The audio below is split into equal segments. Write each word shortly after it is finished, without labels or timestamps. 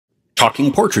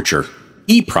talking portraiture,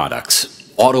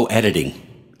 e-products, auto editing,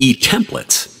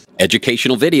 e-templates,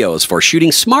 educational videos for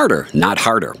shooting smarter, not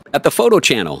harder at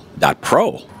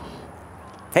thephotochannel.pro.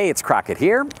 Hey, it's Crockett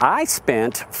here. I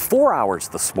spent 4 hours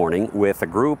this morning with a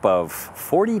group of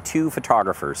 42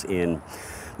 photographers in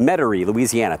Metairie,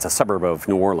 Louisiana. It's a suburb of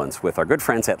New Orleans, with our good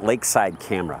friends at Lakeside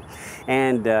Camera.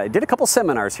 And I did a couple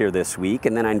seminars here this week,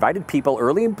 and then I invited people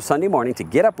early Sunday morning to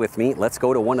get up with me. Let's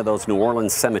go to one of those New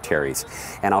Orleans cemeteries.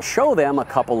 And I'll show them a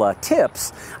couple of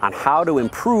tips on how to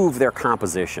improve their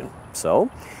composition.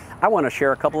 So I want to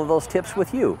share a couple of those tips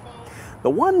with you. The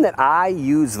one that I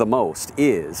use the most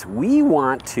is we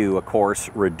want to, of course,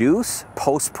 reduce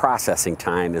post-processing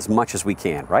time as much as we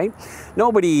can, right?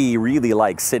 Nobody really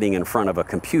likes sitting in front of a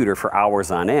computer for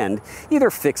hours on end, either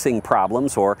fixing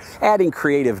problems or adding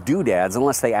creative doodads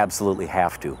unless they absolutely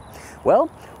have to. Well,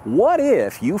 what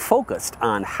if you focused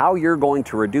on how you're going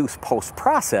to reduce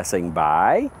post-processing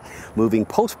by moving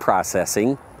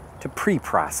post-processing to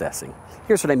pre-processing?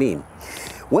 Here's what I mean.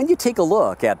 When you take a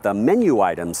look at the menu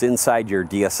items inside your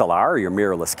DSLR or your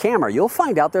mirrorless camera, you'll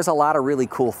find out there's a lot of really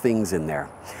cool things in there.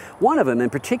 One of them in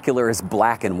particular is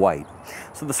black and white.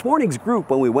 So this morning's group,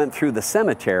 when we went through the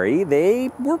cemetery, they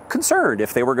were concerned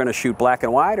if they were going to shoot black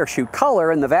and white or shoot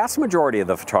color, and the vast majority of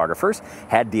the photographers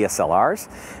had DSLRs,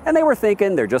 and they were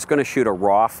thinking they're just going to shoot a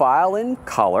raw file in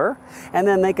color, and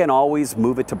then they can always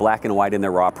move it to black and white in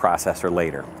their raw processor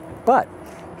later. But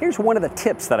here's one of the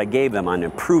tips that I gave them on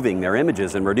improving their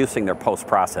images and reducing their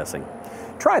post-processing.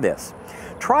 Try this.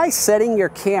 Try setting your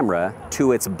camera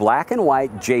to its black and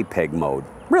white JPEG mode.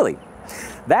 Really.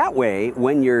 That way,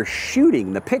 when you're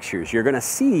shooting the pictures, you're going to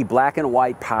see black and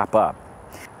white pop up.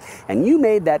 And you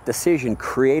made that decision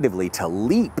creatively to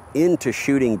leap into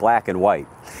shooting black and white.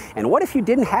 And what if you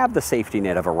didn't have the safety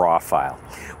net of a raw file?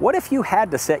 What if you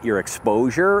had to set your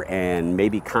exposure and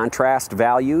maybe contrast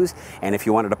values? And if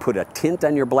you wanted to put a tint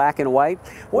on your black and white?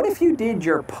 What if you did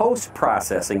your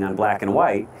post-processing on black and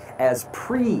white as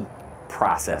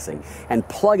pre-processing and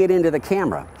plug it into the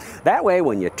camera? That way,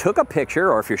 when you took a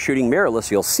picture, or if you're shooting mirrorless,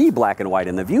 you'll see black and white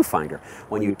in the viewfinder.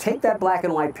 When you take that black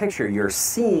and white picture, you're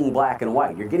seeing black and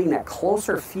white. You're getting that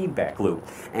closer feedback loop,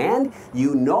 and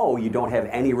you know you don't have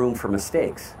any room for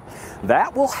mistakes.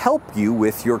 That will help you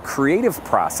with your creative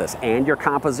process and your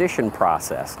composition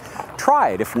process. Try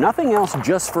it, if nothing else,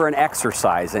 just for an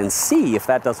exercise, and see if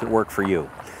that doesn't work for you.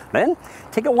 Then,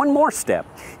 take it one more step.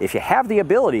 If you have the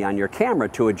ability on your camera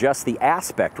to adjust the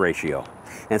aspect ratio,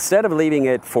 instead of leaving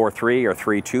it 4:3 or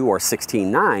 3:2 or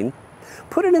 16:9,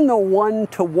 put it in the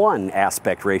 1:1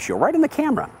 aspect ratio right in the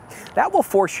camera. That will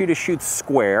force you to shoot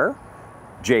square,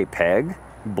 JPEG,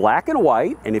 black and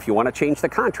white, and if you want to change the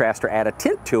contrast or add a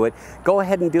tint to it, go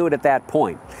ahead and do it at that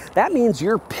point. That means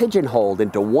you're pigeonholed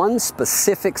into one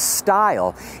specific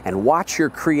style, and watch your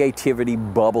creativity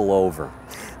bubble over.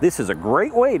 This is a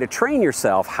great way to train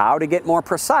yourself how to get more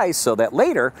precise, so that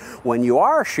later, when you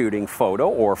are shooting photo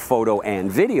or photo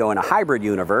and video in a hybrid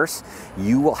universe,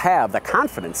 you will have the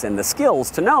confidence and the skills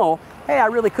to know, hey, I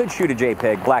really could shoot a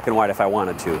JPEG black and white if I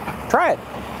wanted to. Try it.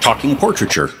 Talking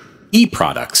portraiture,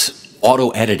 e-products, auto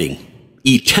editing,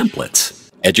 e-templates,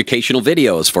 educational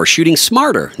videos for shooting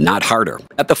smarter, not harder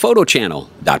at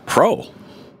thephotochannel.pro.